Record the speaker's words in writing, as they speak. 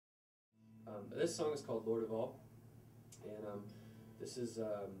This song is called Lord of All, and this is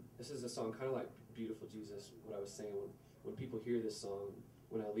a song kind of like Beautiful Jesus. What I was saying, when people hear this song,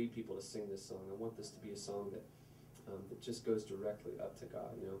 when I lead people to sing this song, I want this to be a song that just goes directly up to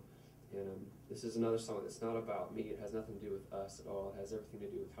God, you know. And this is another song that's not about me. It has nothing to do with us at all. It has everything to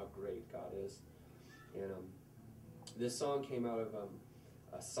do with how great God is. And this song came out of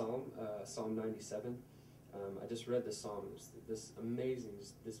Psalm 97. I just read this psalm. It was this amazing,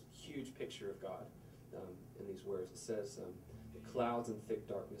 this huge picture of God in these words. It says, the clouds and thick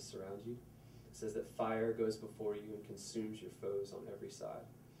darkness surround you. It says that fire goes before you and consumes your foes on every side.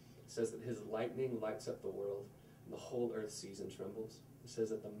 It says that his lightning lights up the world, and the whole earth sees and trembles. It says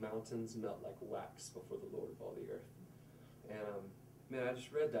that the mountains melt like wax before the Lord of all the earth. And man, I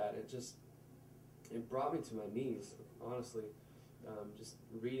just read that. It brought me to my knees, honestly, just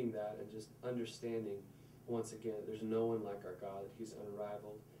reading that and just understanding, once again, there's no one like our God. He's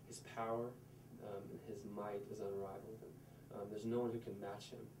unrivaled. His power and his might is unrivaled. And there's no one who can match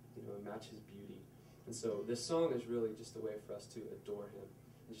him, you know, and match his beauty. And so this song is really just a way for us to adore him,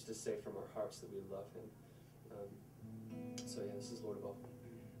 and just to say from our hearts that we love him. So yeah, this is Lord of All.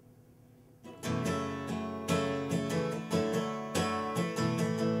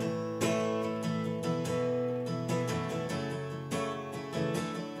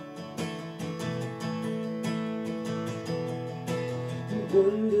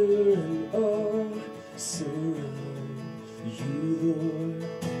 Wonder and awe surround you, Lord.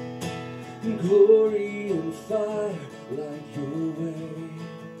 Glory and fire light your way.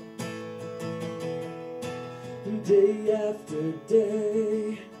 Day after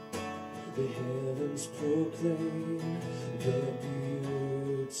day, the heavens proclaim the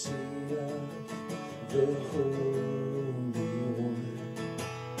beauty of the Holy One.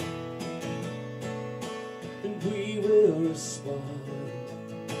 And we will respond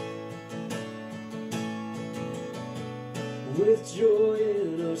with joy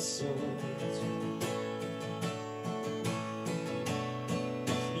in our songs.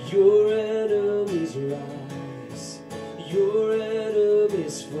 Your enemies rise, your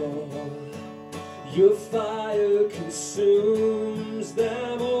enemies fall, your fire consumes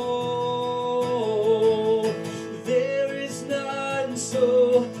them all. There is none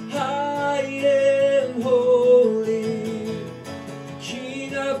so high and holy,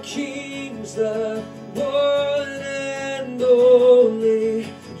 King of kings, the one and only.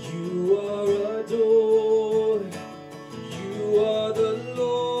 You are adored, you are the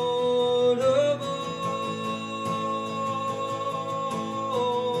Lord of all.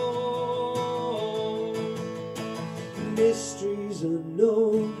 Mysteries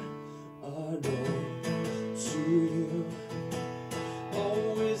unknown are known to you.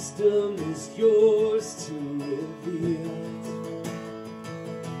 All wisdom is yours to reveal.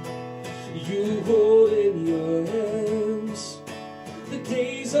 You hold in your hands the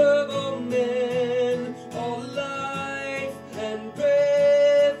days of all men. All life and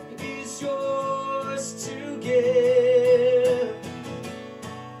breath is yours to give.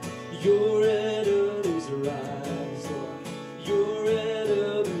 Your enemies rise, Lord, your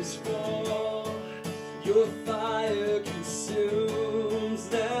enemies fall, your fire consumes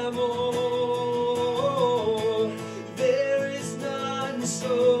them all. There is none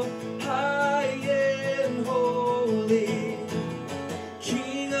so high and holy,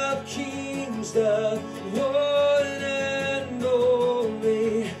 King of kings, the one and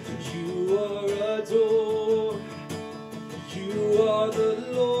only. You are adored, you are the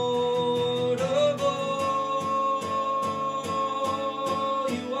Lord of all.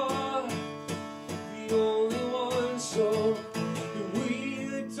 You are the only one, so we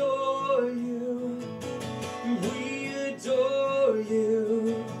adore you, we adore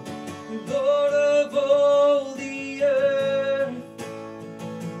you, Lord of all the earth.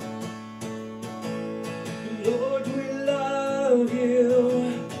 Lord, we love you,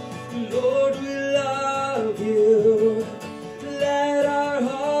 Lord, we love you. Let our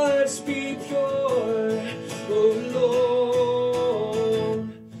hearts be pure, oh Lord.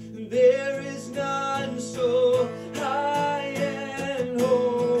 There is none so high and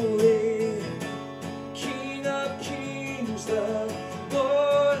holy, King of kings, the